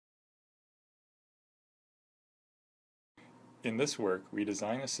In this work, we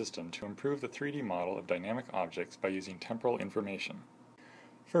design a system to improve the 3D model of dynamic objects by using temporal information.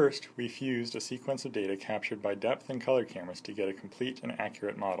 First, we fused a sequence of data captured by depth and color cameras to get a complete and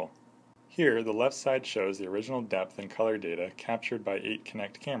accurate model. Here, the left side shows the original depth and color data captured by 8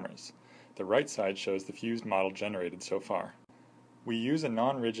 Kinect cameras. The right side shows the fused model generated so far. We use a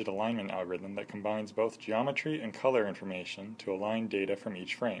non-rigid alignment algorithm that combines both geometry and color information to align data from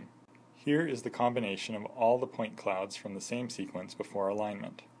each frame. Here is the combination of all the point clouds from the same sequence before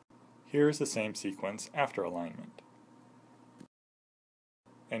alignment. Here is the same sequence after alignment.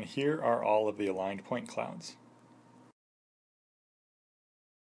 And here are all of the aligned point clouds.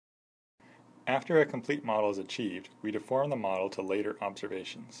 After a complete model is achieved, we deform the model to later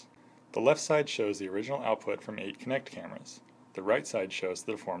observations. The left side shows the original output from 8 Kinect cameras. The right side shows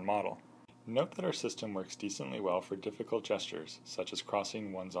the deformed model. Note that our system works decently well for difficult gestures, such as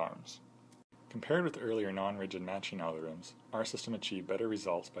crossing one's arms. Compared with earlier non-rigid matching algorithms, our system achieved better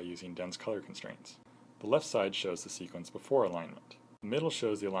results by using dense color constraints. The left side shows the sequence before alignment. The middle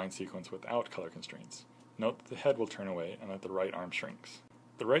shows the aligned sequence without color constraints. Note that the head will turn away and that the right arm shrinks.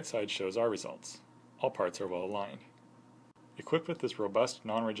 The right side shows our results. All parts are well aligned. Equipped with this robust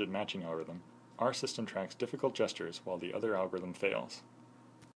non-rigid matching algorithm, our system tracks difficult gestures while the other algorithm fails.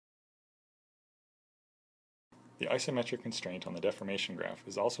 The isometric constraint on the deformation graph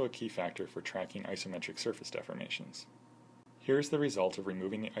is also a key factor for tracking isometric surface deformations. Here is the result of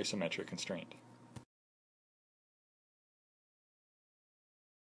removing the isometric constraint.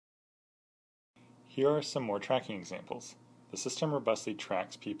 Here are some more tracking examples. The system robustly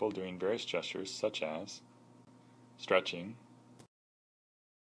tracks people doing various gestures such as stretching,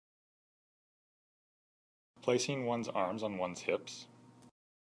 placing one's arms on one's hips,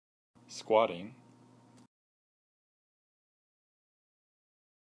 squatting,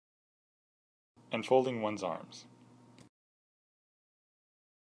 and folding one's arms.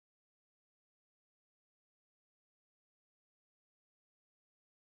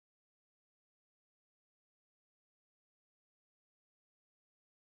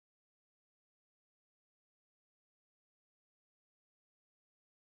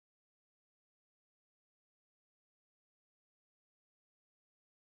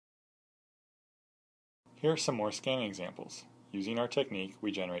 Here are some more scanning examples. Using our technique,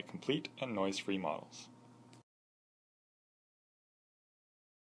 we generate complete and noise-free models.